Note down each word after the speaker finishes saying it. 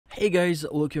Hey guys,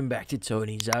 welcome back to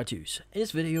Tony's How-Tos. In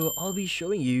this video, I'll be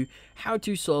showing you how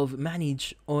to solve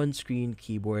manage on-screen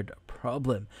keyboard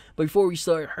problem. But before we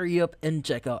start, hurry up and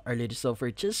check out our latest software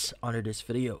just under this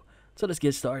video. So let's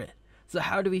get started. So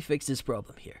how do we fix this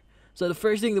problem here? So the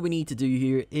first thing that we need to do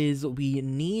here is we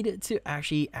need to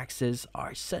actually access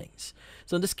our settings.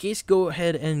 So in this case, go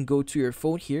ahead and go to your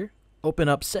phone here. Open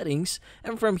up settings,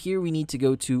 and from here we need to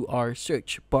go to our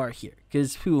search bar here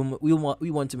because we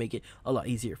want to make it a lot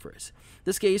easier for us. In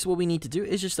this case, what we need to do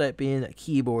is just type in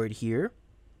keyboard here,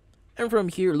 and from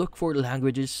here look for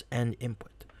languages and input.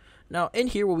 Now in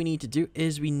here, what we need to do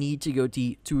is we need to go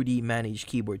to the manage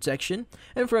keyboard section,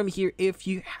 and from here, if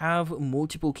you have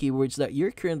multiple keyboards that you're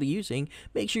currently using,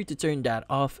 make sure to turn that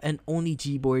off and only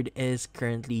Gboard is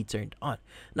currently turned on.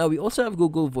 Now we also have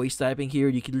Google voice typing here.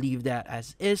 You can leave that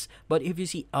as is, but if you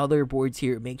see other boards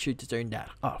here, make sure to turn that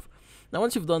off. Now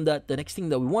once you've done that, the next thing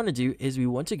that we want to do is we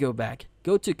want to go back,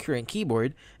 go to current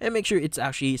keyboard, and make sure it's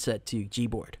actually set to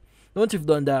Gboard. Now once you've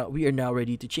done that, we are now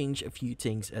ready to change a few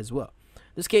things as well.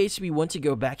 In this case, we want to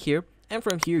go back here, and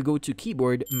from here go to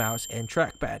keyboard, mouse, and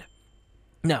trackpad.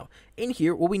 Now in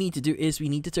here, what we need to do is we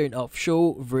need to turn off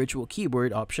show virtual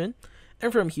keyboard option,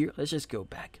 and from here let's just go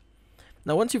back.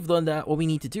 Now once you've done that, what we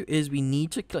need to do is we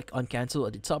need to click on cancel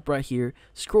at the top right here,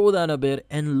 scroll down a bit,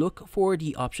 and look for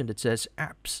the option that says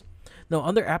apps. Now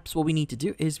under apps, what we need to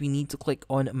do is we need to click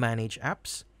on manage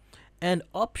apps. And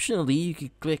optionally, you can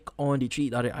click on the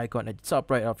three-dotted icon at the top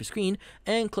right of your screen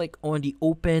and click on the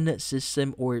open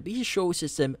system or show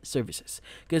system services,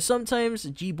 because sometimes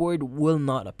Gboard will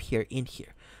not appear in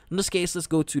here. In this case, let's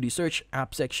go to the search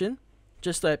app section,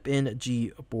 just type in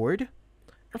Gboard,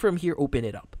 and from here open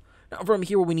it up. Now from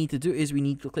here, what we need to do is we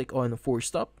need to click on force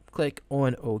stop, click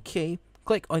on OK,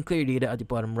 click on clear data at the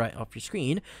bottom right of your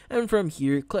screen, and from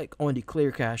here click on the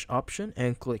clear cache option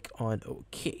and click on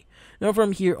OK. Now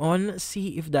from here on,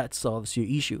 see if that solves your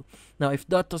issue. Now if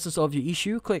that doesn't solve your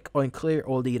issue, click on clear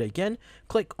all data again,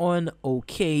 click on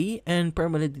OK, and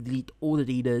permanently delete all the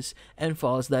data and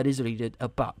files that is related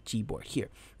about Gboard here.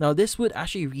 Now this would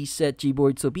actually reset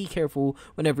Gboard, so be careful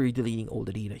whenever you're deleting all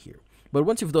the data here. But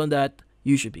once you've done that,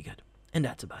 you should be good. And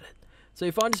that's about it. So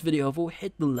if you found this video helpful,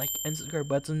 hit the like and subscribe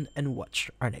button and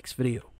watch our next video.